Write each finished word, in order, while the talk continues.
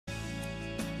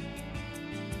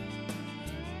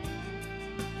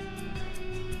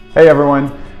Hey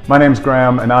everyone, my name's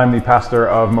Graham and I'm the pastor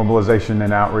of mobilization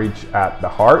and outreach at The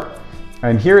Heart.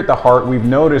 And here at The Heart, we've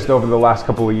noticed over the last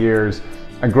couple of years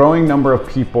a growing number of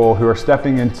people who are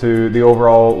stepping into the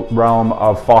overall realm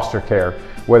of foster care,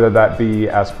 whether that be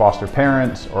as foster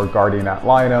parents or guardian ad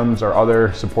litems or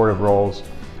other supportive roles.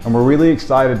 And we're really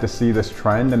excited to see this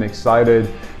trend and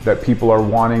excited that people are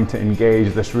wanting to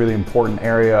engage this really important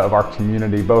area of our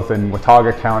community, both in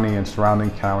Watauga County and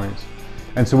surrounding counties.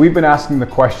 And so we've been asking the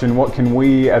question, what can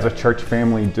we as a church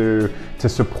family do to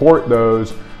support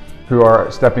those who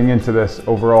are stepping into this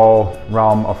overall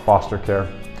realm of foster care?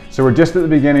 So we're just at the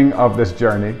beginning of this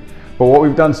journey, but what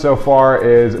we've done so far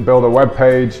is build a web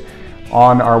page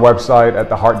on our website at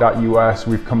theheart.us.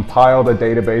 We've compiled a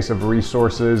database of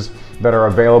resources that are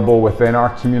available within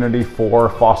our community for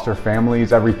foster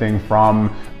families, everything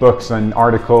from books and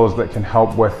articles that can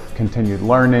help with continued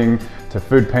learning, to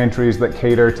food pantries that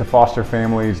cater to foster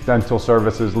families, dental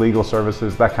services, legal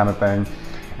services, that kind of thing.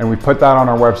 And we put that on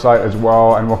our website as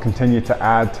well, and we'll continue to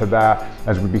add to that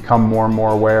as we become more and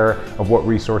more aware of what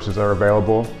resources are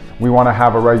available. We want to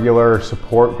have a regular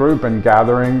support group and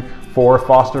gathering for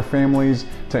foster families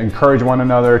to encourage one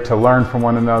another, to learn from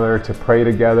one another, to pray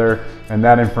together, and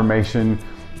that information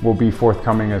will be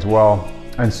forthcoming as well.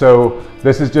 And so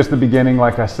this is just the beginning.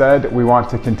 Like I said, we want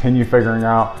to continue figuring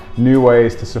out new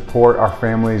ways to support our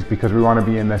families because we want to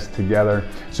be in this together.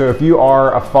 So if you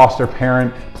are a foster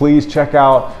parent, please check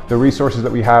out the resources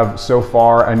that we have so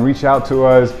far and reach out to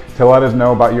us to let us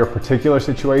know about your particular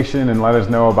situation and let us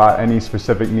know about any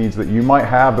specific needs that you might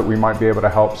have that we might be able to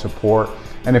help support.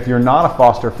 And if you're not a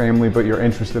foster family, but you're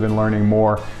interested in learning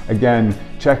more, again,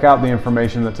 check out the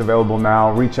information that's available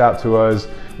now. Reach out to us.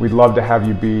 We'd love to have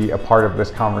you be a part of this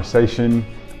conversation.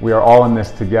 We are all in this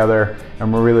together,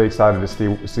 and we're really excited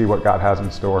to see what God has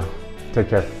in store. Take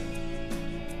care.